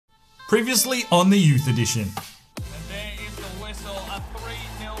Previously on the Youth Edition. And there is the whistle, a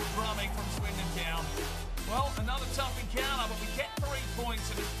 3-0 drumming from Swindon Town. Well, another tough encounter, but we get 3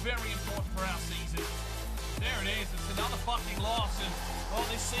 points and it's very important for our season. There it is, it's another fucking loss, and well,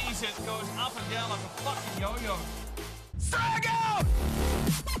 this season goes up and down like a fucking yo-yo. Strike out!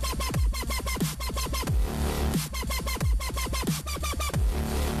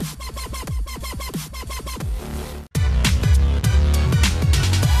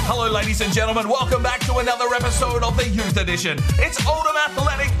 Hello ladies and gentlemen, welcome back to another episode of the Youth Edition. It's Oldham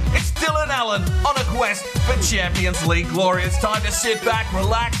Athletic, it's Dylan Allen on a quest for Champions League glory. It's time to sit back,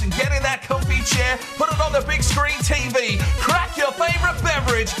 relax and get in that comfy chair, put it on the big screen TV, crack your favourite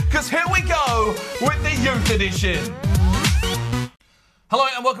beverage, because here we go with the Youth Edition. Hello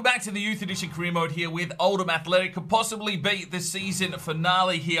and welcome back to the Youth Edition career mode here with Oldham Athletic. Could possibly be the season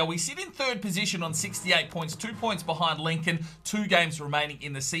finale here. We sit in third position on 68 points, 2 points behind Lincoln, 2 games remaining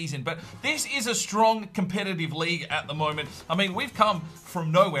in the season. But this is a strong competitive league at the moment. I mean, we've come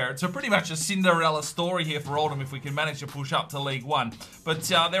from nowhere. It's pretty much a Cinderella story here for Oldham if we can manage to push up to League One. But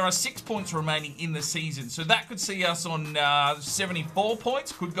there are 6 points remaining in the season. So that could see us on 74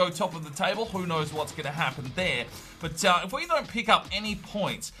 points, could go top of the table. Who knows what's going to happen there. But if we don't pick up any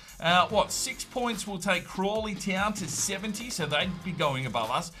points, 6 points will take Crawley Town to 70, so they'd be going above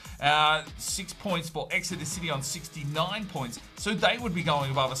us. 6 points for Exeter City on 69 points, so they would be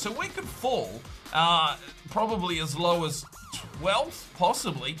going above us. So we could fall probably as low as 12th,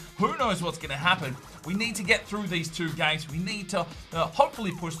 possibly. Who knows what's going to happen? We need to get through these 2 games. We need to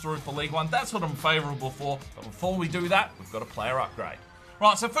hopefully push through for League One. That's what I'm favourable for. But before we do that, we've got a player upgrade.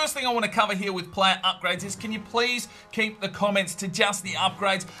 Right, so first thing I want to cover here with player upgrades is, can you please keep the comments to just the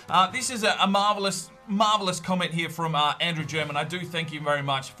upgrades? This is a marvellous comment here from Andrew German. I do thank you very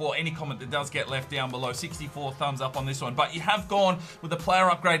much for any comment that does get left down below. 64 thumbs up on this one. But you have gone with a player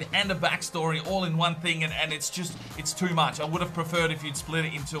upgrade and a backstory all in one thing, and it's too much. I would have preferred if you'd split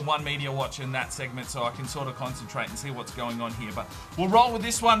it into one media watch in that segment so I can sort of concentrate and see what's going on here. But we'll roll with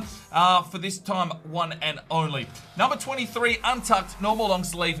this one for this time, one and only. Number 23, untucked, normal long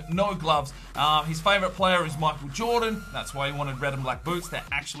sleeve, no gloves. His favourite player is Michael Jordan. That's why he wanted red and black boots. They're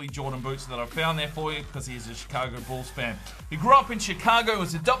actually Jordan boots that I found there for you, because he is a Chicago Bulls fan. He grew up in Chicago,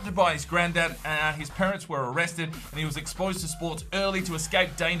 was adopted by his granddad. His parents were arrested, and he was exposed to sports early to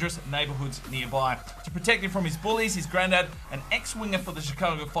escape dangerous neighborhoods nearby. To protect him from his bullies, his granddad, an ex-winger for the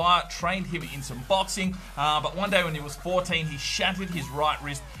Chicago Fire, trained him in some boxing. But one day when he was 14, he shattered his right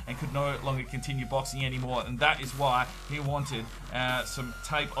wrist and could no longer continue boxing anymore, and that is why he wanted some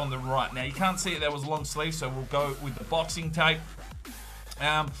tape on the right. Now, you can't see it, there was long sleeve, so we'll go with the boxing tape.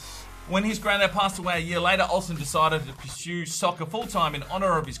 When his granddad passed away a year later, Olsen decided to pursue soccer full-time in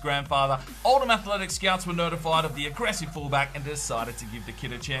honour of his grandfather. Oldham Athletic scouts were notified of the aggressive fullback and decided to give the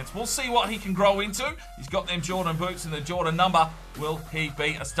kid a chance. We'll see what he can grow into. He's got them Jordan boots and the Jordan number. Will he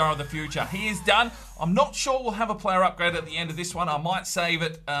be a star of the future? He is done. I'm not sure we'll have a player upgrade at the end of this one. I might save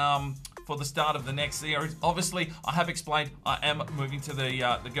it for the start of the next series. Obviously, I have explained I am moving to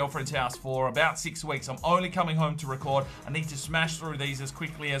the girlfriend's house for about 6 weeks. I'm only coming home to record. I need to smash through these as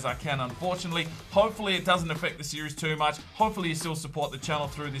quickly as I can, unfortunately. Hopefully, it doesn't affect the series too much. Hopefully, you still support the channel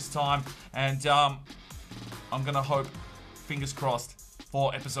through this time. And I'm going to hope, fingers crossed,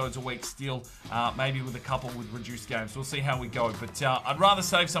 4 episodes a week still, maybe with a couple with reduced games. We'll see how we go. But I'd rather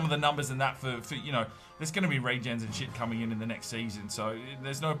save some of the numbers than that for you know, there's going to be regens and shit coming in the next season. So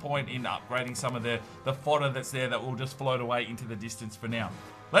there's no point in upgrading some of the fodder that's there that will just float away into the distance for now.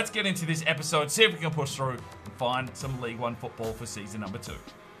 Let's get into this episode, see if we can push through and find some League One football for season number 2.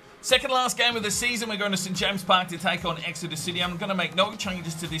 Second last game of the season, we're going to St James Park to take on Exeter City. I'm going to make no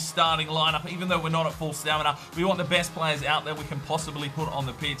changes to this starting lineup, even though we're not at full stamina. We want the best players out there we can possibly put on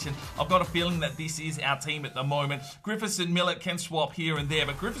the pitch, and I've got a feeling that this is our team at the moment. Griffiths and Millett can swap here and there,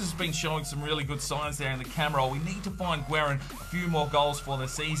 but Griffiths has been showing some really good signs there in the camera. We need to find Guerin a few more goals for the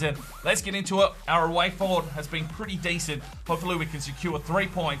season. Let's get into it. Our away forward has been pretty decent. Hopefully we can secure 3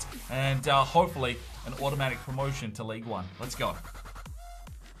 points and hopefully an automatic promotion to League One. Let's go.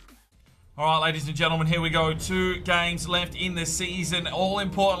 All right, ladies and gentlemen, here we go. 2 games left in the season. All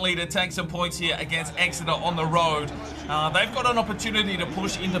importantly, to take some points here against Exeter on the road. They've got an opportunity to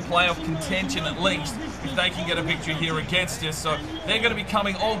push into playoff contention at least if they can get a victory here against us. So they're going to be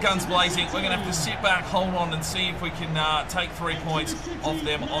coming all guns blazing. We're going to have to sit back, hold on, and see if we can take 3 points off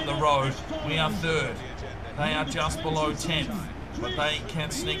them on the road. We are 3rd. They are just below 10th. But they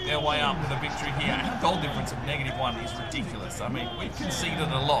can sneak their way up with a victory here. Our goal difference of -1 is ridiculous. I mean, we've conceded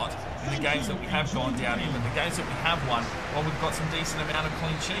a lot in the games that we have gone down in, but the games that we have won, well, we've got some decent amount of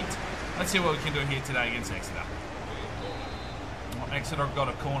clean sheets. Let's see what we can do here today against Exeter. Exeter have got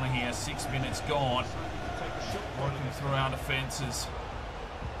a corner here. 6 minutes gone. Working through our defences.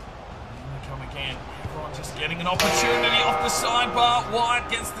 Here they come again. Everyone just getting an opportunity off the sidebar. White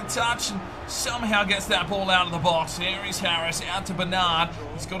gets the touch and somehow gets that ball out of the box. There is Harris out to Bernard.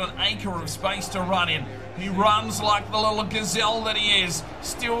 He's got an acre of space to run in. He runs like the little gazelle that he is.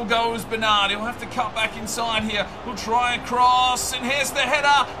 Still goes Bernard. He'll have to cut back inside here. He'll try a cross, and here's the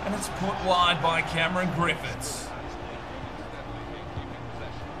header, and it's put wide by Cameron Griffiths.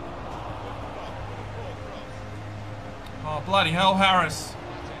 Oh, bloody hell, Harris.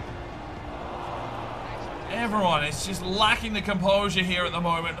 Everyone is just lacking the composure here at the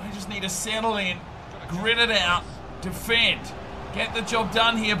moment. They just need to settle in, grit it out, defend. Get the job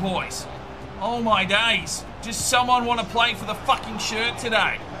done here, boys. Oh my days. Just someone want to play for the fucking shirt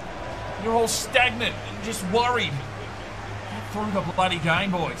today. You're all stagnant and just worried. Get through the bloody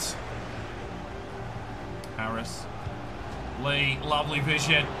game, boys. Harris. Lee, lovely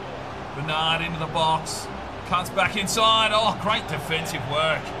vision. Bernard into the box. Cuts back inside. Oh, great defensive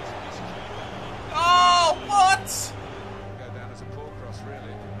work. Oh, what? There's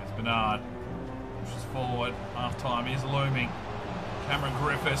Bernard. Pushes forward. Half time is looming. Cameron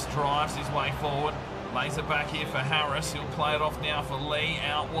Griffiths drives his way forward. Lays it back here for Harris. He'll play it off now for Lee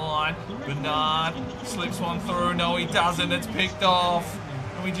out wide. Bernard slips one through. No, he doesn't. It's picked off.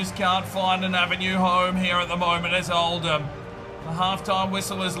 And we just can't find an avenue home here at the moment as Oldham. The half-time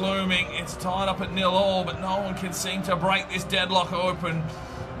whistle is looming. It's tied up at 0-0, but no one can seem to break this deadlock open.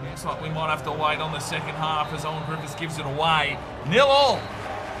 Looks like we might have to wait on the second half as Owen Griffiths gives it away. 0-0.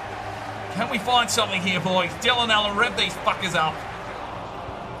 Can we find something here, boys? Dylan Allen, rev these fuckers up.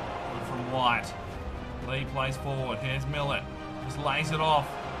 From White. Lee plays forward. Here's Millett. Just lays it off.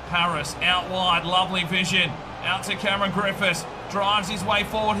 Harris out wide. Lovely vision. Out to Cameron Griffiths. Drives his way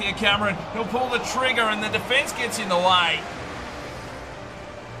forward here, Cameron. He'll pull the trigger and the defence gets in the way.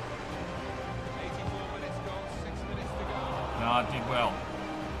 No, did well.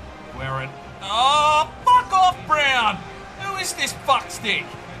 Guerin. Oh, fuck off, Brown. Who is this fuckstick?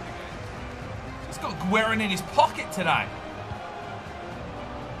 He's got Guerin in his pocket today.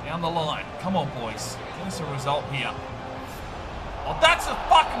 Down the line. Come on, boys. Get us a result here. Oh, that's a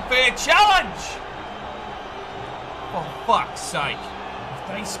fucking fair challenge. For fuck's sake. If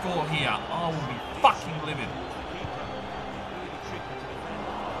they score here, I will be fucking livid.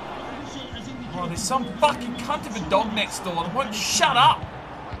 Oh, there's some fucking cunt of a dog next door that won't shut up.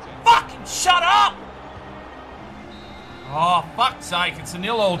 Fucking shut up! Oh, fuck's sake. It's a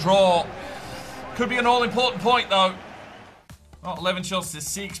 0-0 draw. Could be an all-important point, though. Oh, 11 shots to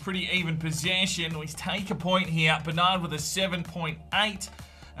 6. Pretty even possession. We take a point here. Bernard with a 7.8.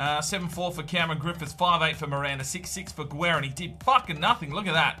 7-4 for Cameron Griffiths, 5-8 for Miranda, 6-6 for Guerin. He did fucking nothing. Look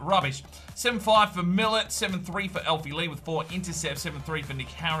at that. Rubbish. 7-5 for Millett, 7-3 for Alfie Lee with 4 intercepts, 7-3 for Nick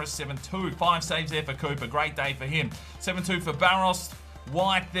Harris, 7-2. 5 saves there for Cooper. Great day for him. 7-2 for Barros.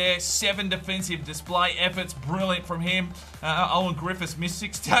 White there, 7 defensive display efforts, brilliant from him. Owen Griffiths missed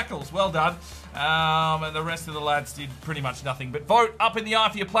 6 tackles, well done. And the rest of the lads did pretty much nothing. But vote up in the eye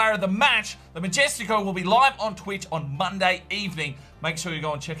for your player of the match. The Majestico will be live on Twitch on Monday evening. Make sure you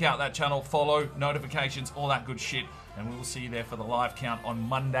go and check out that channel, follow, notifications, all that good shit. And we will see you there for the live count on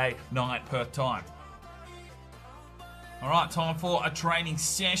Monday night Perth time. All right, time for a training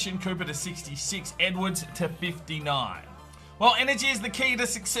session. Cooper to 66, Edwards to 59. Well, energy is the key to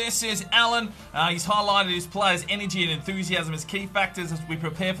success, says Alan. He's highlighted his players' energy and enthusiasm as key factors as we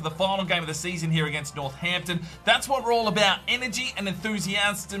prepare for the final game of the season here against Northampton. That's what we're all about, energy and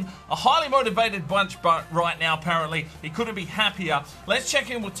enthusiasm. A highly motivated bunch right now, apparently. He couldn't be happier. Let's check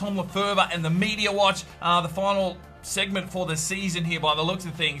in with Tom Lefebvre and the Media Watch, the final segment for the season here by the looks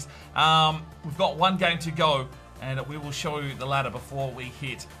of things. We've got one game to go. And we will show you the ladder before we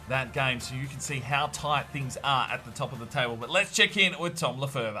hit that game so you can see how tight things are at the top of the table. But let's check in with Tom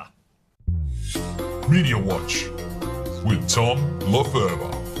Lefebvre. Media Watch with Tom Lefebvre.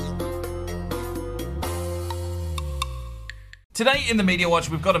 Today in the Media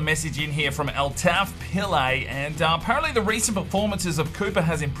Watch, we've got a message in here from Altaf Pillay, and apparently the recent performances of Cooper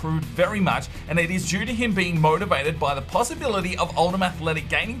has improved very much, and it is due to him being motivated by the possibility of Oldham Athletic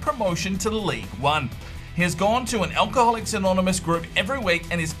gaining promotion to League One. He has gone to an Alcoholics Anonymous group every week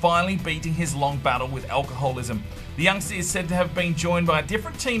and is finally beating his long battle with alcoholism. The youngster is said to have been joined by a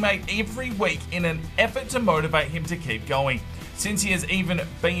different teammate every week in an effort to motivate him to keep going. Since he has even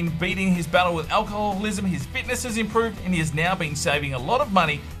been beating his battle with alcoholism, his fitness has improved and he has now been saving a lot of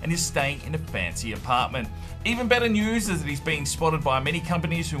money and is staying in a fancy apartment. Even better news is that he's being spotted by many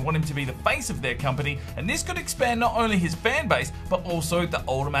companies who want him to be the face of their company, and this could expand not only his fan base, but also the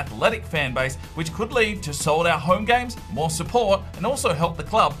Oldham Athletic fan base, which could lead to sold out home games, more support, and also help the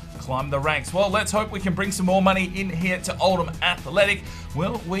club climb the ranks. Well, let's hope we can bring some more money in here to Oldham Athletic.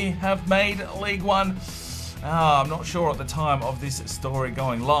 Well, we have made League One. I'm not sure at the time of this story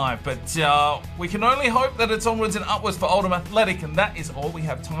going live, but we can only hope that it's onwards and upwards for Oldham Athletic, and that is all we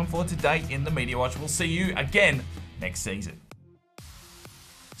have time for today in the Media Watch. We'll see you again next season.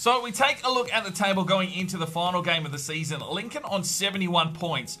 So we take a look at the table going into the final game of the season. Lincoln on 71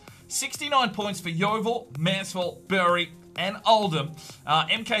 points, 69 points for Yeovil, Mansfield, Bury, and Oldham.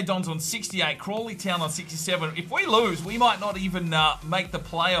 MK Dons on 68, Crawley Town on 67. If we lose, we might not even make the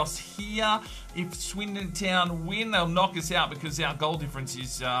playoffs here. If Swindon Town win, they'll knock us out because our goal difference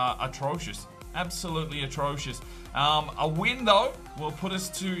is atrocious. Absolutely atrocious. A win, though, will put us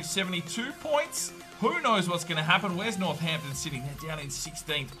to 72 points. Who knows what's going to happen? Where's Northampton sitting? They're down in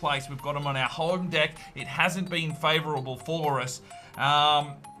 16th place. We've got them on our home deck. It hasn't been favourable for us.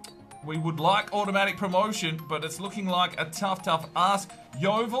 We would like automatic promotion, but it's looking like a tough ask.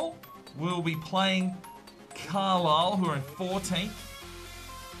 Yeovil will be playing Carlisle, who are in 14th.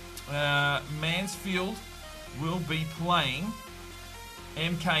 Mansfield will be playing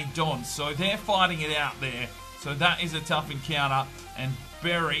MK Dons. So they're fighting it out there. So that is a tough encounter. And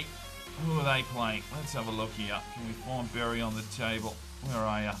Bury, who are they playing? Let's have a look here. Can we find Bury on the table? Where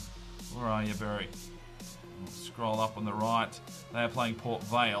are you? Where are you, Bury? We'll scroll up on the right. They are playing Port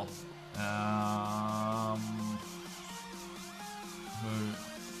Vale. Did I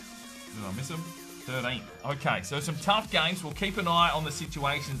miss them? 13th. Okay, so some tough games. We'll keep an eye on the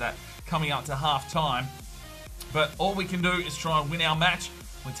situations that coming up to half time. But all we can do is try and win our match.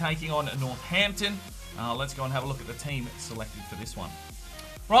 We're taking on Northampton. Let's go and have a look at the team selected for this one.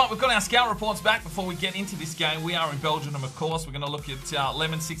 Right, we've got our scout reports back before we get into this game. We are in Belgium, of course. We're going to look at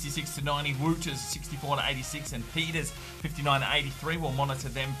Lemon 66 to 90, Wooters 64 to 86, and Peters 59 to 83. We'll monitor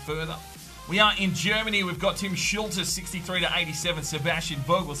them further. We are in Germany. We've got Tim Schulter 63 to 87, Sebastian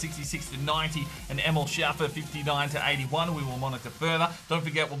Vogel 66 to 90, and Emil Schaffer 59 to 81. We will monitor further. Don't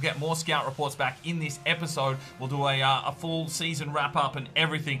forget, we'll get more scout reports back in this episode. We'll do a full season wrap-up and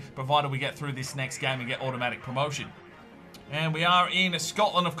everything, provided we get through this next game and get automatic promotion. And we are in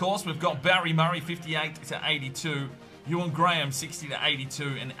Scotland, of course. We've got Barry Murray, 58 to 82. Ewan Graham, 60 to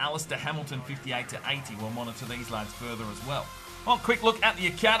 82. And Alistair Hamilton, 58 to 80. We'll monitor these lads further as well. Well, quick look at the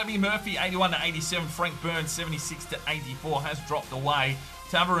academy. Murphy, 81 to 87. Frank Burns, 76 to 84. Has dropped away.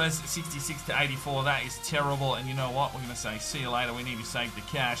 Tavares, 66 to 84. That is terrible. And you know what? We're going to say, see you later. We need to save the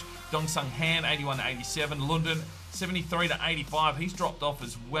cash. Dong Sung Han, 81 to 87. London, 73 to 85. He's dropped off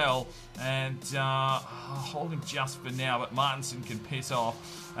as well. And hold him just for now, but Martinson can piss off.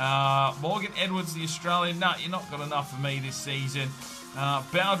 Morgan Edwards, the Australian. No, you're not got enough for me this season.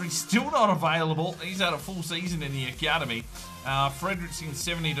 Boundary still not available. He's had a full season in the academy. Fredrickson,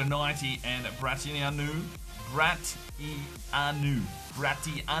 70 to 90. And Bratianu,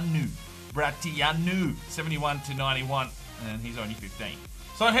 71 to 91. And he's only 15.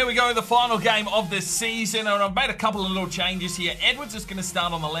 So here we go, the final game of the season, and I've made a couple of little changes here. Edwards is going to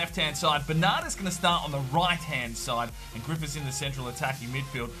start on the left-hand side, Bernard is going to start on the right-hand side, and Griffiths in the central attacking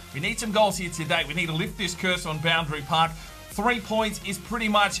midfield. We need some goals here today. We need to lift this curse on Boundary Park. 3 points is pretty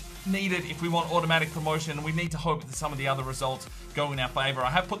much needed if we want automatic promotion, and we need to hope that some of the other results go in our favour.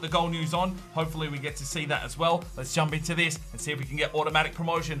 I have put the goal news on. Hopefully we get to see that as well. Let's jump into this and see if we can get automatic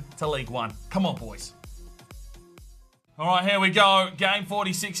promotion to League One. Come on, boys. All right, here we go. Game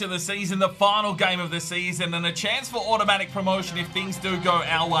 46 of the season, the final game of the season, and a chance for automatic promotion if things do go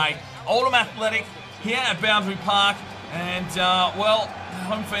our way. Oldham Athletic here at Boundary Park, and, well,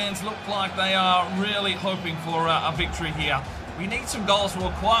 home fans look like they are really hoping for a victory here. We need some goals. We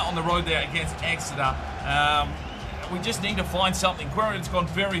were quiet on the road there against Exeter. We just need to find something. Guerin's gone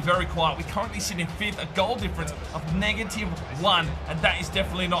very, very quiet. We currently sit in 5th, a goal difference of -1, and that is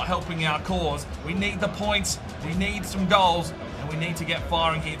definitely not helping our cause. We need the points, we need some goals, and we need to get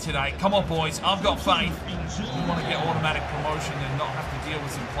firing here today. Come on, boys. I've got faith. We want to get automatic promotion and not have to deal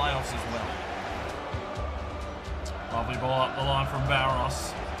with some playoffs as well. Lovely ball up the line from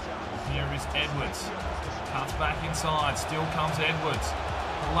Barros. Here is Edwards. Cuts back inside. Still comes Edwards.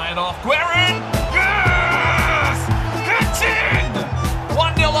 Lay it off. Guerin! Yes! Gets in!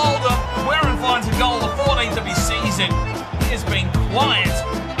 1-0 Oldham. Guerin finds a goal, the 14th of his season. He has been quiet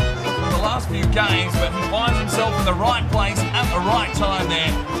for the last few games, but he finds himself in the right place at the right time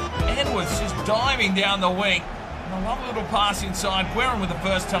there. Edwards just diving down the wing. And a lovely little pass inside. Guerin with the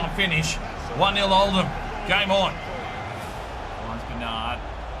first time finish. 1-0 Oldham. Game on. Finds Bernard.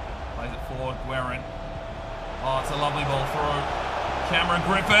 Plays it forward. Guerin. Oh, it's a lovely ball through. Cameron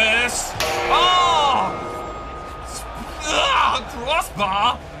Griffiths. Oh!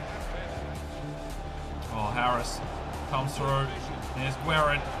 Crossbar. Oh, Harris comes through. There's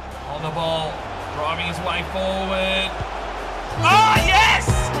Guerin on the ball. Driving his way forward. Oh, yes!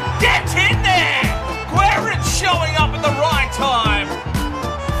 Get in there! Guerin showing up at the right time.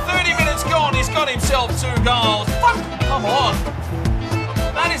 30 minutes gone, he's got himself 2 goals. Fuck, come on.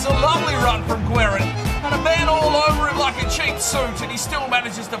 That is a lovely run from Guerin. And a man all over him like a cheap suit, and he still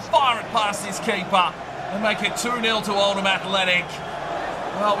manages to fire it past his keeper and make it 2-0 to Oldham Athletic.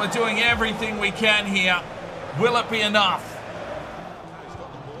 Well, we're doing everything we can here. Will it be enough?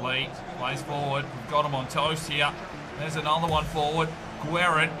 Lee plays forward. We've got him on toast here. There's another one forward.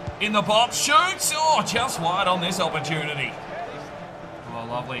 Guerin in the box, shoots. Oh, just wide on this opportunity. Oh,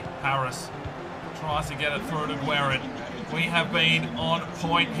 lovely. Harris tries to get it through to Guerin. We have been on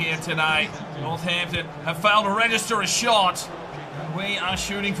point here today. Northampton have failed to register a shot. And we are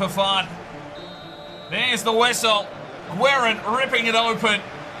shooting for fun. There's the whistle. Guerin ripping it open.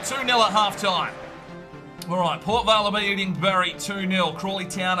 2-0 at half-time. All right, Port Vale are beating Bury 2-0. Crawley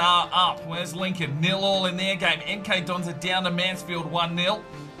Town are up. Where's Lincoln? 0-0 in their game. NK Dons are down to Mansfield 1-0.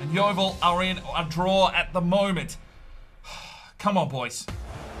 And Yeovil are in a draw at the moment. Come on, boys.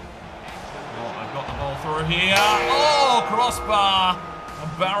 Oh, I've got the ball through here. Oh, crossbar.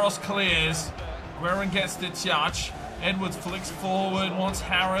 And Barros clears. Guerin gets the touch. Edwards flicks forward. Wants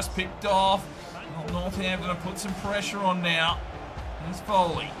Harris picked off. Oh, Northampton have put some pressure on now. There's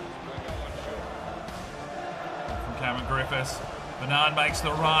Foley. Cameron Griffiths. Bernard makes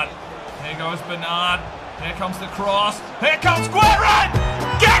the run. There goes Bernard. Here comes the cross. Here comes Guerin!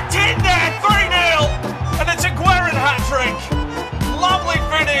 Get in there! 3-0! And it's a Guerin hat-trick. Lovely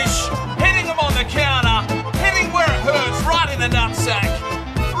finish. Hitting him on the counter. Hitting where it hurts, right in the nutsack.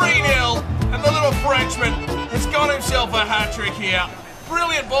 3-0. And the little Frenchman has got himself a hat-trick here.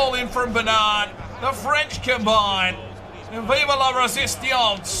 Brilliant ball in from Bernard. The French combine. And Viva la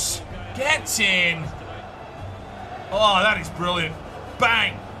Resistance. Gets in. Oh, that is brilliant.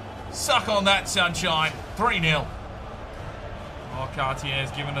 Bang. Suck on that, sunshine. 3-0. Oh,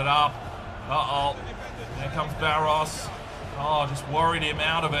 Cartier's giving it up. Uh-oh. There comes Barros. Oh, just worried him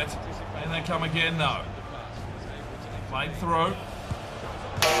out of it. And they come again, though. Played through.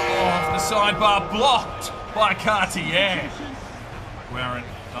 Oh, off the sidebar. Blocked by Cartier. Guerin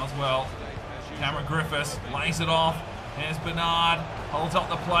does well. Cameron Griffiths lays it off. There's Bernard. Holds up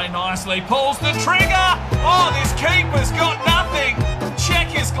the play nicely. Pulls the trigger. Oh, this keeper's got nothing. Check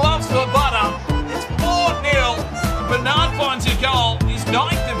his gloves for butter. It's 4-0. Bernard finds a goal. His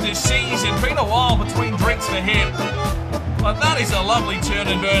 9th of the season. Been a while between drinks for him. But that is a lovely turn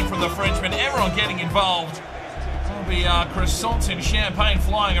and burn from the Frenchman. Everyone getting involved. There'll be croissants and champagne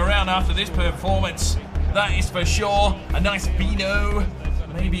flying around after this performance. That is for sure. A nice vino.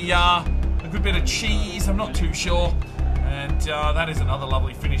 Maybe a good bit of cheese. I'm not too sure. And that is another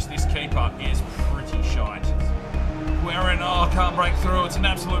lovely finish. This keeper is pretty shite. Guerin, oh, can't break through. It's an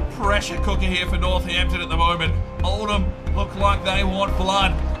absolute pressure cooker here for Northampton at the moment. Oldham look like they want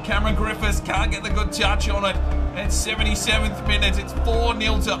blood. Cameron Griffiths can't get the good touch on it. It's 77th minute. It's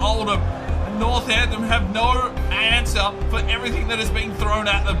 4-0 to Oldham. And Northampton have no answer for everything that has been thrown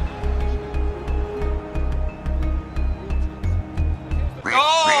at them.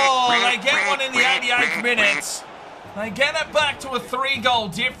 Oh, they get one in the 88th minute. They get it back to a 3-goal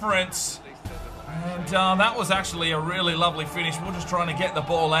difference. And that was actually a really lovely finish. We're just trying to get the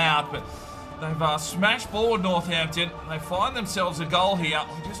ball out, but they've smashed forward Northampton. They find themselves a goal here.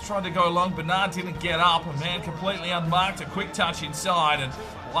 We just tried to go long. Bernard didn't get up. A man completely unmarked. A quick touch inside, and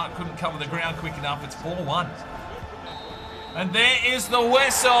White couldn't cover the ground quick enough. It's 4-1. And there is the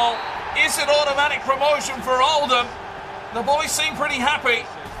whistle. Is it automatic promotion for Oldham? The boys seem pretty happy.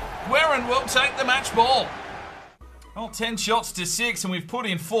 Guerin will take the match ball. Well, 10 shots to 6, and we've put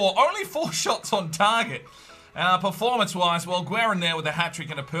in 4. Only 4 shots on target. Performance-wise, well, Guerin there with a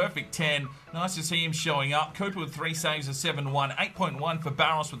hat-trick and a perfect 10. Nice to see him showing up. Cooper with 3 saves, a 7-1. 8.1 for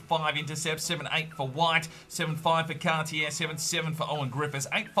Barros with 5 intercepts. 7-8 for White. 7-5 for Cartier. 7-7 for Owen Griffiths.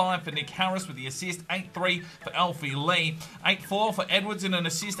 8-5 for Nick Harris with the assist. 8-3 for Alfie Lee. 8-4 for Edwards and an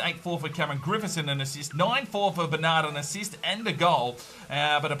assist. 8-4 for Cameron Griffiths and an assist. 9-4 for Bernard, an assist and a goal.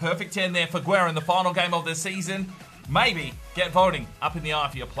 But a perfect 10 there for Guerin, the final game of the season. Maybe get voting up in the eye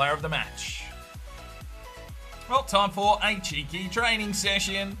for your player of the match. Well, time for a cheeky training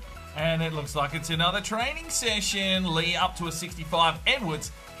session. And it looks like it's another training session. Lee up to a 65.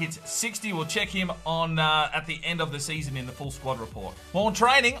 Edwards hits 60. We'll check him on at the end of the season in the full squad report. More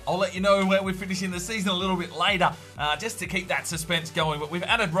training. I'll let you know where we're finishing the season a little bit later, just to keep that suspense going. But we've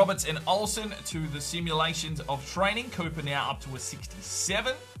added Roberts and Olsen to the simulations of training. Cooper now up to a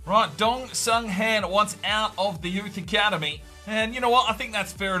 67. Right, Dong Sung Han wants out of the youth academy. And you know what? I think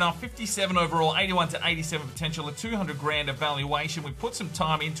that's fair enough. 57 overall, 81 to 87 potential, a 200 grand evaluation. We've put some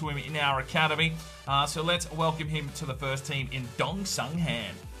time into him in our academy. So let's welcome him to the first team in Dong Sung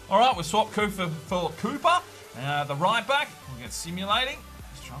Han. All right, we've swapped Cooper for Cooper. The right back, we'll get simulating.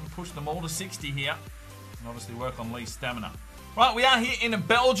 Just trying to push them all to 60 here. And obviously work on Lee's stamina. Right, we are here in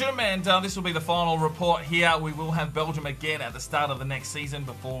Belgium, and this will be the final report here. We will have Belgium again at the start of the next season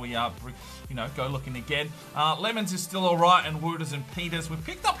before we, go looking again. Lemons is still all right, and Wooters and Peters. We've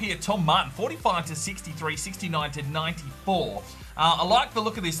picked up here Tom Martin, 45 to 63, 69 to 94. I like the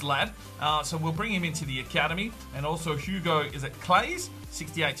look of this lad, so we'll bring him into the academy. And also Hugo is at Clays,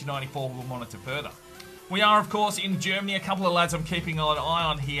 68 to 94. We'll monitor further. We are, of course, in Germany. A couple of lads I'm keeping an eye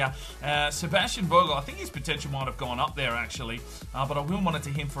on here. Sebastian Vogel, I think his potential might have gone up there, actually. But I will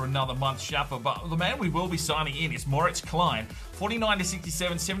monitor him for another month, Schaffer. But the man we will be signing in is Moritz Klein. 49 to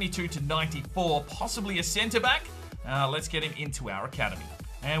 67, 72 to 94. Possibly a centre-back. Let's get him into our academy.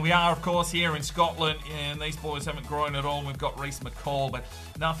 And we are, of course, here in Scotland. And these boys haven't grown at all. We've got Reece McCall, but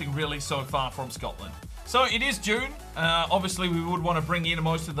nothing really so far from Scotland. So it is June. Obviously, we would want to bring in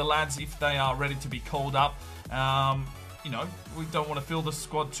most of the lads if they are ready to be called up. We don't want to fill the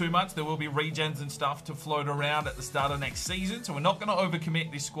squad too much. There will be regens and stuff to float around at the start of next season. So we're not going to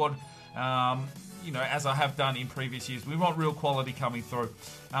overcommit this squad, as I have done in previous years. We want real quality coming through.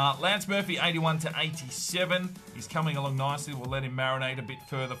 Lance Murphy, 81 to 87. He's coming along nicely. We'll let him marinate a bit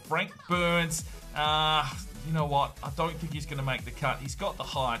further. Frank Burns, you know what? I don't think he's going to make the cut. He's got the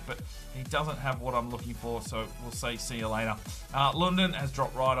height, but he doesn't have what I'm looking for, so we'll say see you later. London has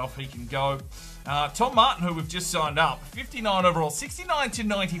dropped right off. He can go. Tom Martin, who we've just signed up, 59 overall, 69 to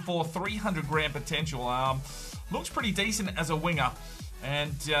 94, 300 grand potential. Looks pretty decent as a winger,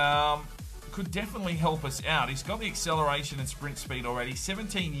 and could definitely help us out. He's got the acceleration and sprint speed already,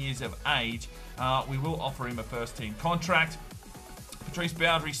 17 years of age. We will offer him a first-team contract. Patrice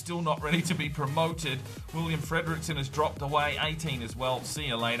Boundary still not ready to be promoted. William Fredrickson has dropped away, 18 as well. See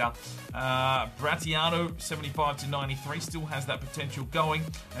you later. Bratiano, 75 to 93, still has that potential going.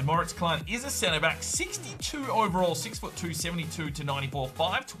 And Moritz Klein is a centre-back, 62 overall, 6'2", 72 to 94,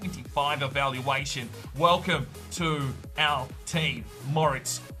 525 evaluation. Welcome to our team,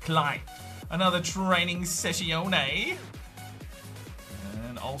 Moritz Klein. Another training session. And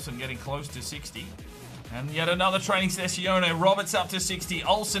Olsen getting close to 60. And yet another training session. Roberts up to 60.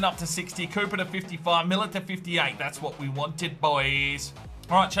 Olsen up to 60. Cooper to 55. Miller to 58. That's what we wanted, boys.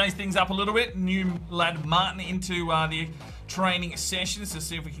 All right, change things up a little bit. New lad Martin into the training sessions to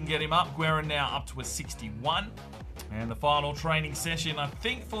see if we can get him up. Guerin now up to a 61. And the final training session, I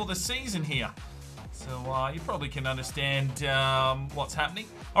think, for the season here. So you probably can understand what's happening.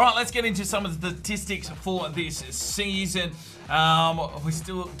 All right, let's get into some of the statistics for this season. We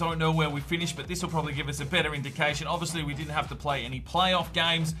still don't know where we finished, but this will probably give us a better indication. Obviously, we didn't have to play any playoff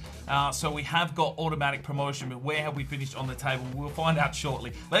games, so we have got automatic promotion, but where have we finished on the table? We'll find out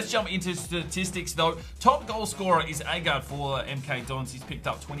shortly. Let's jump into statistics, though. Top goal scorer is Agard for MK Dons. He's picked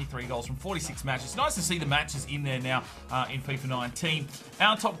up 23 goals from 46 matches. It's nice to see the matches in there now in FIFA 19.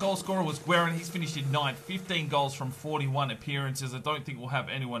 Our top goal scorer was Guerin. He's finished in 9th, 15 goals from 41 appearances. I don't think we'll have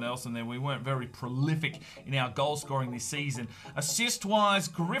anyone else in there. We weren't very prolific in our goal scoring this season. Assist-wise,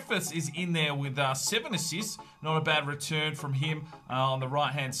 Griffiths is in there with 7 assists. Not a bad return from him on the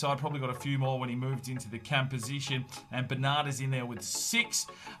right-hand side. Probably got a few more when he moved into the cam position. And Bernard is in there with 6.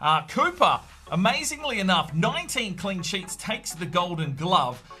 Cooper, amazingly enough, 19 clean sheets, takes the Golden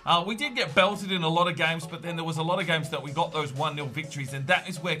Glove. We did get belted in a lot of games, but then there was a lot of games that we got those 1-0 victories, and that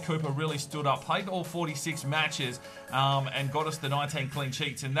is where Cooper really stood up. Played all 46 matches and got us the 19 clean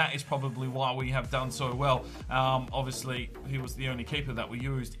sheets, and that is probably why we have done so well. Obviously, he was the only keeper that we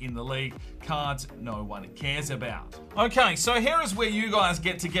used in the league. Cards no one cares about. Okay, so here is where you guys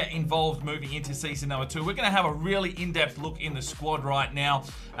get to get involved moving into season number 2. We're going to have a really in-depth look in the squad right now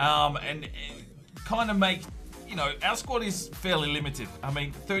and kind of make, our squad is fairly limited. I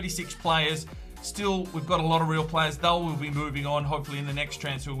mean, 36 players. Still, we've got a lot of real players. They will be moving on, hopefully, in the next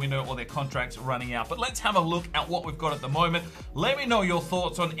transfer window or their contracts running out. But let's have a look at what we've got at the moment. Let me know your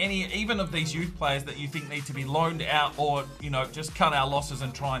thoughts on even of these youth players that you think need to be loaned out or, just cut our losses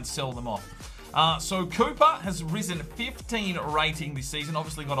and try and sell them off. So Cooper has risen 15 rating this season.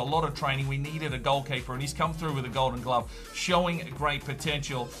 Obviously got a lot of training. We needed a goalkeeper, and he's come through with a Golden Glove, showing great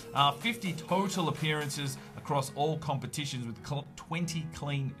potential. 50 total appearances across all competitions with 20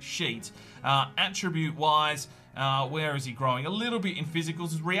 clean sheets. Attribute-wise, where is he growing? A little bit in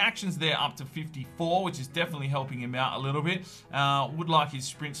physicals. His reactions there up to 54, which is definitely helping him out a little bit. Would like his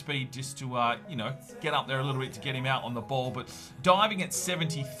sprint speed just to, get up there a little bit to get him out on the ball. But diving at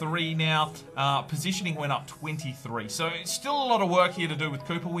 73 now. Positioning went up 23. So it's still a lot of work here to do with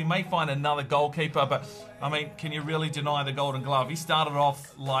Cooper. We may find another goalkeeper, but I mean, can you really deny the Golden Glove? He started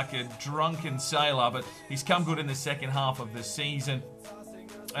off like a drunken sailor, but he's come good in the second half of the season.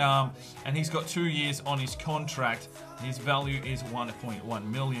 And he's got 2 years on his contract. His value is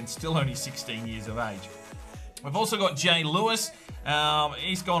 1.1 million, still only 16 years of age. We've also got Jay Lewis.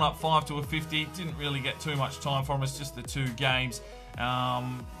 He's gone up 5 to a 50. Didn't really get too much time from us, just the 2 games.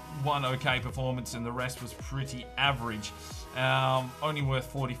 One okay performance and the rest was pretty average. Only worth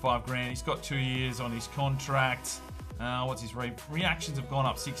 45 grand. He's got 2 years on his contract. What's his reactions have gone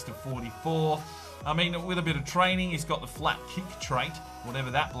up 6 to 44. I mean, with a bit of training, he's got the flat kick trait, whatever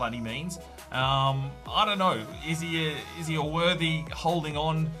that bloody means. I don't know. Is he a worthy holding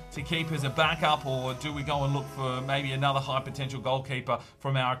on to keep as a backup, or do we go and look for maybe another high potential goalkeeper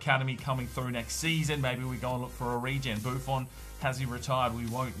from our academy coming through next season? Maybe we go and look for a regen. Buffon, has he retired? We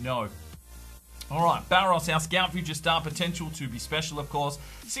won't know. All right, Barros, our scout future star, potential to be special, of course.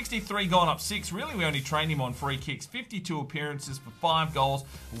 63 gone up 6. Really, we only trained him on free kicks. 52 appearances for 5 goals,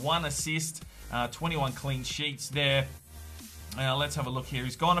 1 assist, 21 clean sheets there. Let's have a look here.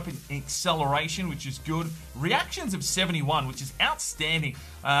 He's gone up in acceleration, which is good. Reactions of 71, which is outstanding.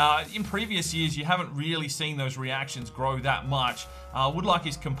 In previous years, you haven't really seen those reactions grow that much. Would like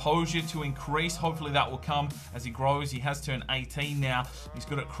his composure to increase. Hopefully that will come as he grows. He has turned 18 now. He's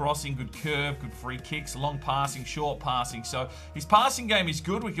good at crossing, good curve, good free kicks, long passing, short passing. So his passing game is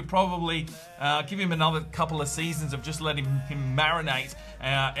good. We could probably give him another couple of seasons of just letting him marinate.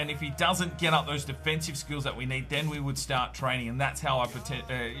 And if he doesn't get up those defensive skills that we need, then we would start training. And that's how I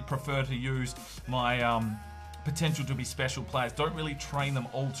prefer to use my potential to be special players. Don't really train them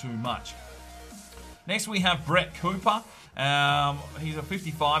all too much. Next we have Brett Cooper. He's a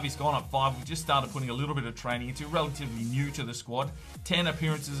 55. He's gone up 5. We just started putting a little bit of training into. Relatively new to the squad. 10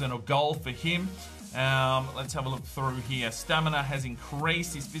 appearances and a goal for him. Let's have a look through here. Stamina has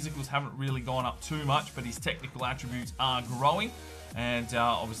increased. His physicals haven't really gone up too much, but his technical attributes are growing. And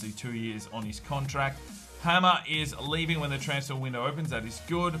obviously 2 years on his contract. Hammer is leaving when the transfer window opens. That is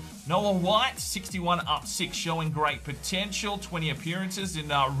good. Noah White, 61 up 6, showing great potential. 20 appearances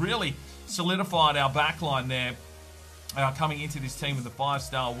and really solidified our backline there. Coming into this team with a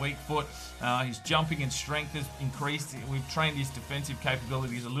 5-star weak foot. His jumping and strength has increased. We've trained his defensive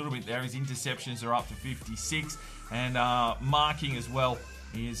capabilities a little bit there. His interceptions are up to 56. And marking as well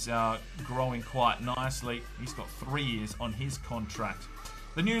is growing quite nicely. He's got 3 years on his contract.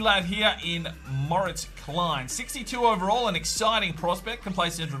 The new lad here in Moritz Klein. 62 overall, an exciting prospect. Can play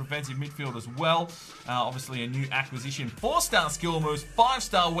central defensive midfield as well. Obviously a new acquisition. 4-star skill moves,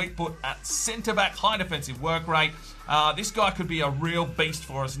 5-star weak foot at centre-back, high defensive work rate. This guy could be a real beast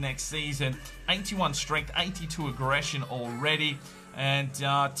for us next season. 81 strength, 82 aggression already. And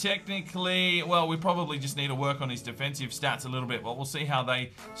technically, well, we probably just need to work on his defensive stats a little bit, but we'll see how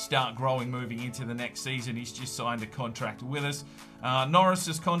they start growing moving into the next season. He's just signed a contract with us.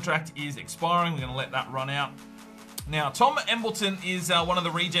 Norris's contract is expiring. We're going to let that run out. Now, Tom Embleton is one of the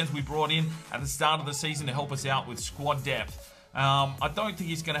regens we brought in at the start of the season to help us out with squad depth. I don't think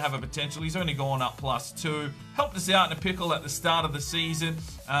he's going to have a potential. He's only gone up +2. Helped us out in a pickle at the start of the season.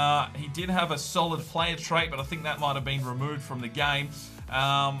 He did have a solid player trait, but I think that might have been removed from the game.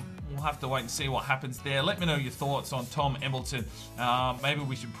 We'll have to wait and see what happens there. Let me know your thoughts on Tom Embleton. Maybe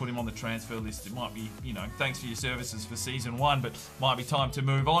we should put him on the transfer list. It might be, thanks for your services for season 1, but might be time to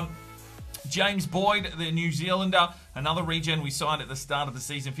move on. James Boyd, the New Zealander, another regen we signed at the start of the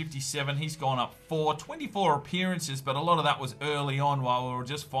season, 57. He's gone up 4, 24 appearances, but a lot of that was early on while we were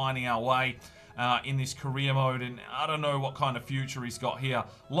just finding our way in this career mode, and I don't know what kind of future he's got here.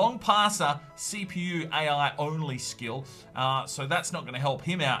 Long passer, CPU AI only skill, so that's not going to help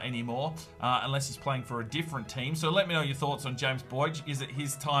him out anymore unless he's playing for a different team. So let me know your thoughts on James Boyd. Is it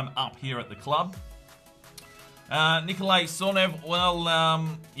his time up here at the club? Nikolay Sonev, well,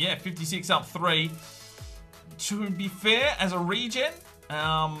 56 up 3. To be fair, as a regen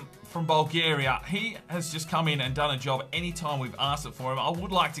from Bulgaria, he has just come in and done a job anytime we've asked it for him. I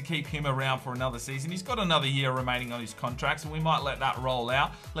would like to keep him around for another season. He's got another year remaining on his contract, so we might let that roll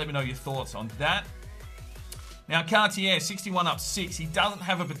out. Let me know your thoughts on that. Now, Cartier, 61 up 6. He doesn't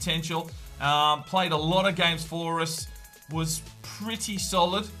have a potential. Played a lot of games for us. Was pretty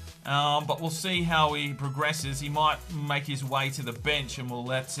solid. But we'll see how he progresses. He might make his way to the bench, and we'll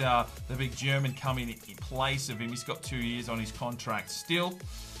let the big German come in place of him. He's got 2 years on his contract still.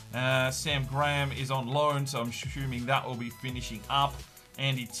 Sam Graham is on loan, so I'm assuming that will be finishing up.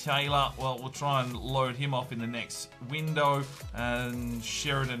 Andy Taylor, well, we'll try and load him off in the next window. And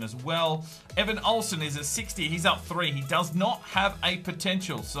Sheridan as well. Evan Olsen is at 60. He's up 3. He does not have a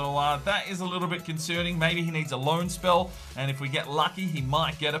potential. So that is a little bit concerning. Maybe he needs a loan spell. And if we get lucky, he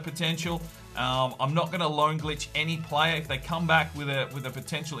might get a potential. I'm not going to loan glitch any player. If they come back with a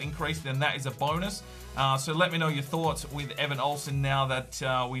potential increase, then that is a bonus. So let me know your thoughts with Evan Olsen now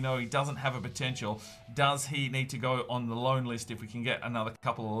that we know he doesn't have a potential. Does he need to go on the loan list if we can get another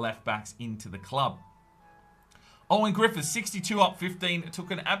couple of left backs into the club? Owen Griffiths, 62 up 15. It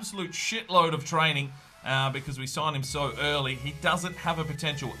took an absolute shitload of training because we signed him so early. He doesn't have a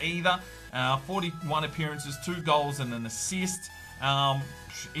potential either. 41 appearances, 2 goals and an assist.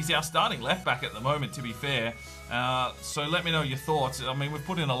 He's our starting left back at the moment, to be fair. So let me know your thoughts. I mean, we've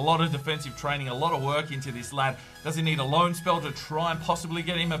put in a lot of defensive training, a lot of work into this lad. Does he need a loan spell to try and possibly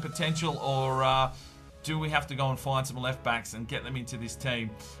get him a potential, or do we have to go and find some left backs and get them into this team?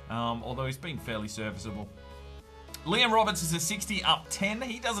 Although he's been fairly serviceable. Liam Roberts is a 60 up 10.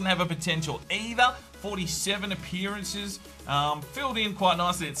 He doesn't have a potential either. 47 appearances. Filled in quite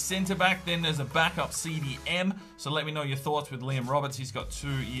nicely at centre back. Then there's a backup CDM. So let me know your thoughts with Liam Roberts. He's got 2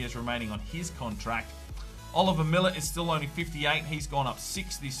 years remaining on his contract. Oliver Miller is still only 58. He's gone up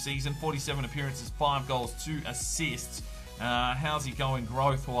 6 this season. 47 appearances, 5 goals, 2 assists. How's he going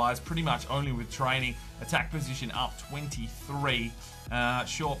growth-wise? Pretty much only with training. Attack position up 23.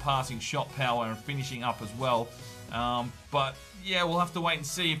 Short passing, shot power, and finishing up as well. But yeah, we'll have to wait and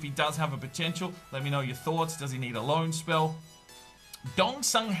see if he does have a potential. Let me know your thoughts. Does he need a loan spell? Dong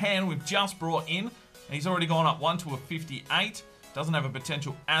Sung Han we've just brought in. He's already gone up 1 to a 58. Doesn't have a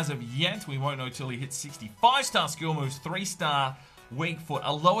potential as of yet. We won't know till he hits 60. 5-star skill moves, 3-star weak foot.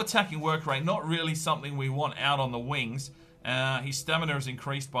 A low attacking work rate, not really something we want out on the wings. His stamina has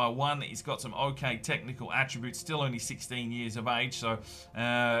increased by 1. He's got some okay technical attributes. Still only 16 years of age. So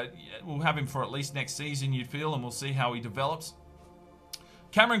we'll have him for at least next season, you'd feel, and we'll see how he develops.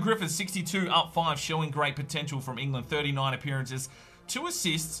 Cameron Griffiths, 62 up 5, showing great potential from England. 39 appearances, 2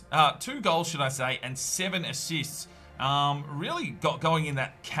 assists, 2 goals, should I say, and 7 assists. Really got going in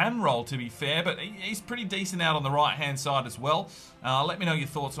that cam role, to be fair, but he's pretty decent out on the right-hand side as well. Let me know your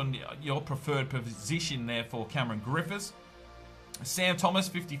thoughts on your preferred position there for Cameron Griffiths. Sam Thomas,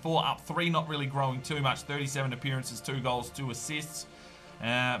 54 up 3, not really growing too much. 37 appearances, 2 goals, 2 assists.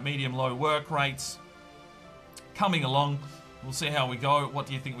 Medium-low work rates. Coming along. We'll see how we go. What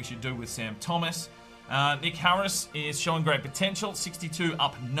do you think we should do with Sam Thomas? Nick Harris is showing great potential. 62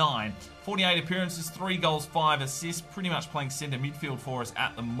 up 9. 48 appearances, 3 goals, 5 assists. Pretty much playing centre midfield for us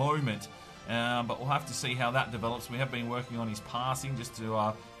at the moment. But we'll have to see how that develops. We have been working on his passing just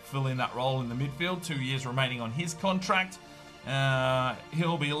to fill in that role in the midfield. 2 years remaining on his contract.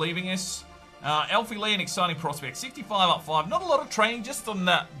 He'll be leaving us. Alfie Lee, an exciting prospect. 65 up 5. Not a lot of training, just on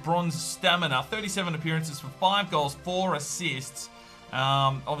that bronze stamina. 37 appearances for 5 goals, 4 assists.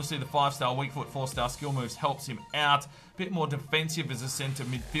 Obviously, the 5-star weak foot, 4-star skill moves helps him out. A bit more defensive as a centre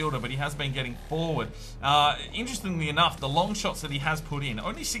midfielder, but he has been getting forward. Interestingly enough, the long shots that he has put in,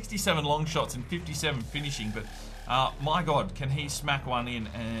 only 67 long shots and 57 finishing, but my God, can he smack one in?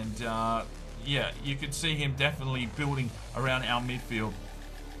 And yeah, you could see him definitely building around our midfield.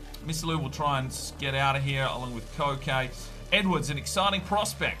 Mr. Lou will try and get out of here along with Koke. Edwards, an exciting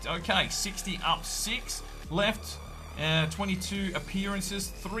prospect. Okay, 60 up 6 left. 22 appearances,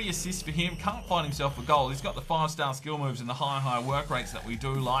 3 assists for him. Can't find himself a goal. He's got the 5-star skill moves and the high work rates that we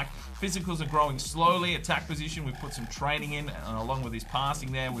do like. Physicals are growing slowly. Attack position, we've put some training in, and along with his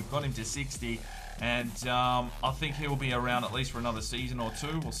passing there, we've got him to 60. And I think he'll be around at least for another season or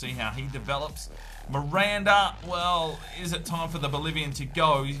 2. We'll see how he develops. Miranda, well, is it time for the Bolivian to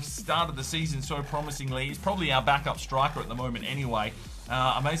go? He started the season so promisingly. He's probably our backup striker at the moment anyway.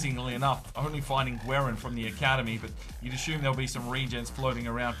 Amazingly enough, only finding Guerin from the academy, but you'd assume there'll be some regens floating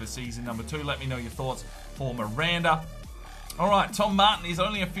around for season number 2. Let me know your thoughts for Miranda. All right, Tom Martin is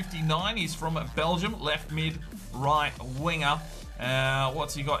only a 59. He's from Belgium, left mid, right winger.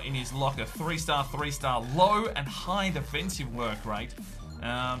 What's he got in his locker? 3-star, 3-star, low and high defensive work rate.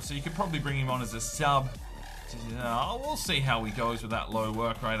 So you could probably bring him on as a sub. We'll see how he goes with that low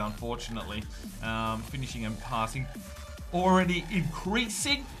work rate, unfortunately. Finishing and passing already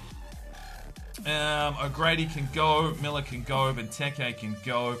increasing. O'Grady can go, Miller can go, Benteke can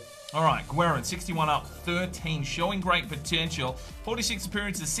go. All right, Guerin, 61 up, 13, showing great potential. 46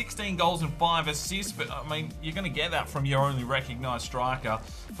 appearances, 16 goals and 5 assists. But, I mean, you're going to get that from your only recognised striker.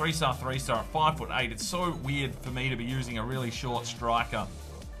 3-star, 3-star at 5'8". It's so weird for me to be using a really short striker.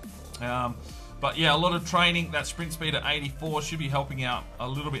 But, yeah, a lot of training. That sprint speed at 84 should be helping out a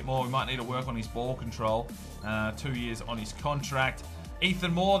little bit more. We might need to work on his ball control. 2 years on his contract.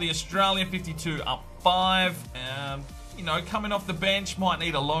 Ethan Moore, the Australian, 52 up 5. You know, coming off the bench, might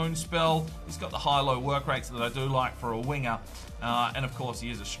need a loan spell. He's got the high-low work rates that I do like for a winger. And, of course, he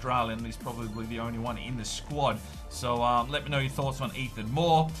is Australian. He's probably the only one in the squad. So let me know your thoughts on Ethan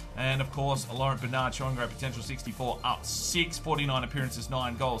Moore. And, of course, Laurent Bernard showing great potential, 64 up 6. 49 appearances,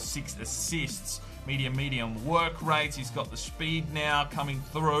 9 goals, 6 assists. Medium work rates. He's got the speed now coming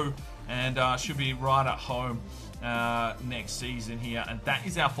through. And should be right at home next season here. And that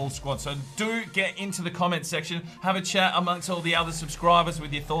is our full squad. So do get into the comment section, have a chat amongst all the other subscribers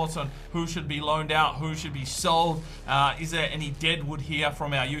with your thoughts on who should be loaned out, who should be sold. Is there any deadwood here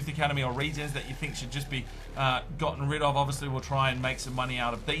from our youth academy or regens that you think should just be gotten rid of? Obviously we'll try and make some money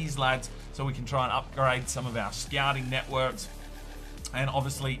out of these lads so we can try and upgrade some of our scouting networks and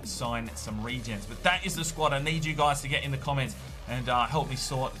obviously sign some regens. But that is the squad. I need you guys to get in the comments and help me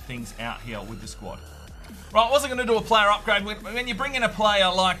sort things out here with the squad. Right, I wasn't going to do a player upgrade. When you bring in a player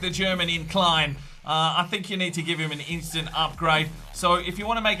like the German in Klein, I think you need to give him an instant upgrade. So if you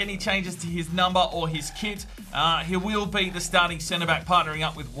want to make any changes to his number or his kit, he will be the starting centre-back, partnering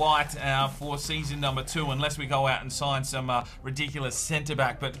up with White for season number 2, unless we go out and sign some ridiculous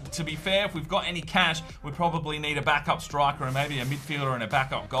centre-back. But to be fair, if we've got any cash, we probably need a backup striker and maybe a midfielder and a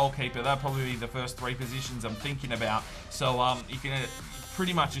backup goalkeeper. That'll probably be the first 3 positions I'm thinking about. So you can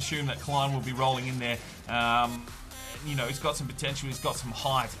pretty much assume that Klein will be rolling in there. You know, he's got some potential, he's got some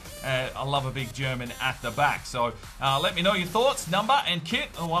height. I love a big German at the back. So let me know your thoughts, number and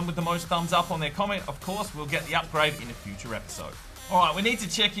kit. The one with the most thumbs up on their comment, of course, will get the upgrade in a future episode. All right, we need to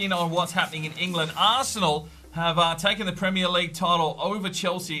check in on what's happening in England. Arsenal have taken the Premier League title over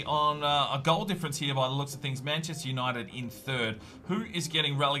Chelsea on a goal difference here by the looks of things. Manchester United in 3rd. Who is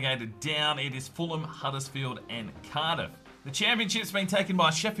getting relegated down? It is Fulham, Huddersfield and Cardiff. The championship's been taken by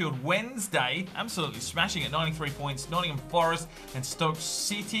Sheffield Wednesday, absolutely smashing at 93 points. Nottingham Forest and Stoke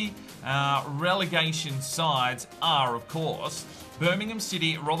City. Relegation sides are, of course, Birmingham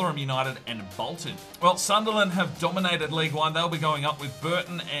City, Rotherham United and Bolton. Well, Sunderland have dominated League One. They'll be going up with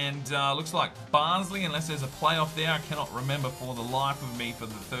Burton and looks like Barnsley, unless there's a playoff there. I cannot remember for the life of me for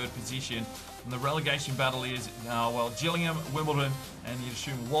the 3rd position. And the relegation battle is, well, Gillingham, Wimbledon, and you'd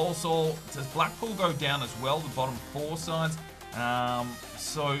assume Walsall. Does Blackpool go down as well, the bottom 4 sides?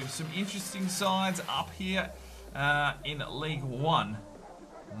 So some interesting sides up here in League One.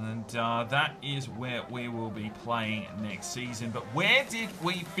 And that is where we will be playing next season. But where did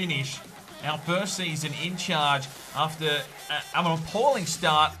we finish our first season in charge after an appalling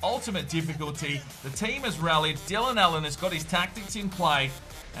start, ultimate difficulty? The team has rallied. Dylan Allen has got his tactics in play.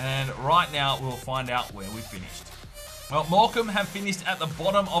 And right now, we'll find out where we finished. Well, Morecambe have finished at the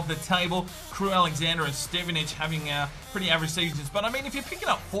bottom of the table. Crewe Alexander and Stevenage having pretty average seasons. But, I mean, if you're picking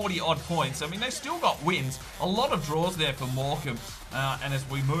up 40-odd points, I mean, they've still got wins. A lot of draws there for Morecambe. And as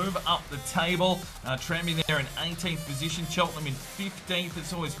we move up the table, Tranmere there in 18th position. Cheltenham in 15th.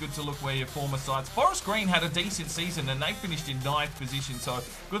 It's always good to look where your former sides. Forest Green had a decent season, and they finished in 9th position. So,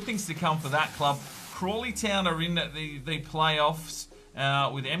 good things to come for that club. Crawley Town are in the playoffs.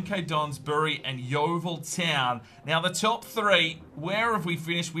 With MK Dons, Bury and Yeovil Town. Now the top 3, where have we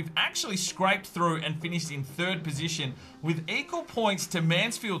finished? We've actually scraped through and finished in 3rd position with equal points to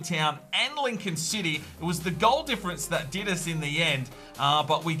Mansfield Town and Lincoln City. It was the goal difference that did us in the end,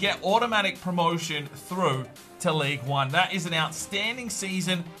 but we get automatic promotion through to League One. That is an outstanding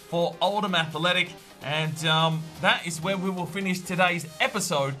season for Oldham Athletic, and that is where we will finish today's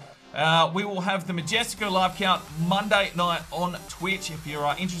episode. We will have the Majestico live count Monday night on Twitch. If you're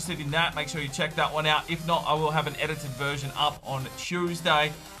interested in that, make sure you check that one out. If not, I will have an edited version up on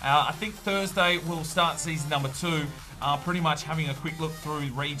Tuesday. I think Thursday we'll start season number 2. Pretty much having a quick look through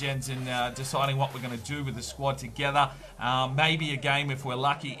regens and deciding what we're going to do with the squad together. Maybe a game if we're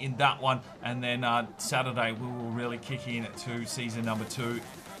lucky in that one. And then Saturday we will really kick in to season number 2.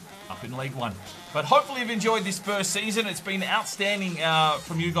 Up in League One. But hopefully you've enjoyed this first season. It's been outstanding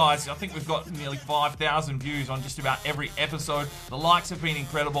from you guys. I think we've got nearly 5,000 views on just about every episode. The likes have been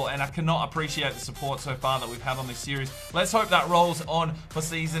incredible, and I cannot appreciate the support so far that we've had on this series. Let's hope that rolls on for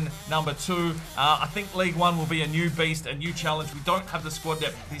season number 2. I think League One will be a new beast, a new challenge. We don't have the squad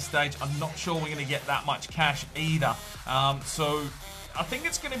depth at this stage. I'm not sure we're going to get that much cash either. So I think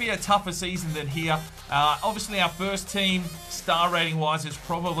it's going to be a tougher season than here. Obviously, our first team, star rating-wise, is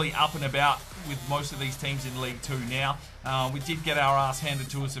probably up and about with most of these teams in League 2 now. We did get our ass handed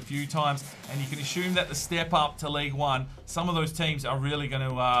to us a few times, and you can assume that the step up to League 1, some of those teams are really going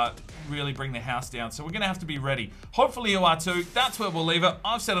to really bring the house down. So we're going to have to be ready. Hopefully you are too. That's where we'll leave it.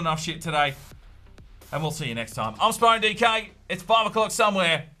 I've said enough shit today, and we'll see you next time. I'm Sparring DK. It's 5 o'clock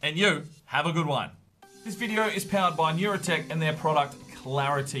somewhere, and you have a good one. This video is powered by Neurotech and their product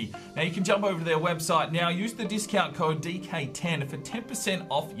Clarity. Now you can jump over to their website now, use the discount code DK10 for 10%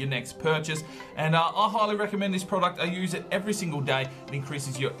 off your next purchase, and I highly recommend this product. I use it every single day. It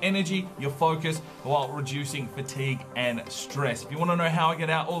increases your energy, your focus, while reducing fatigue and stress. If you want to know how I get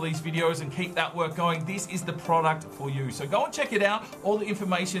out all these videos and keep that work going, this is the product for you. So go and check it out. All the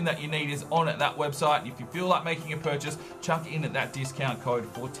information that you need is on that website, and if you feel like making a purchase, chuck in at that discount code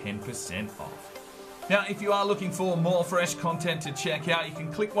for 10% off. Now, if you are looking for more fresh content to check out, you can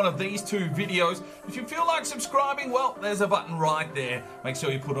click one of these 2 videos. If you feel like subscribing, well, there's a button right there. Make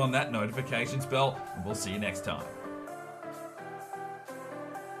sure you put on that notifications bell, and we'll see you next time.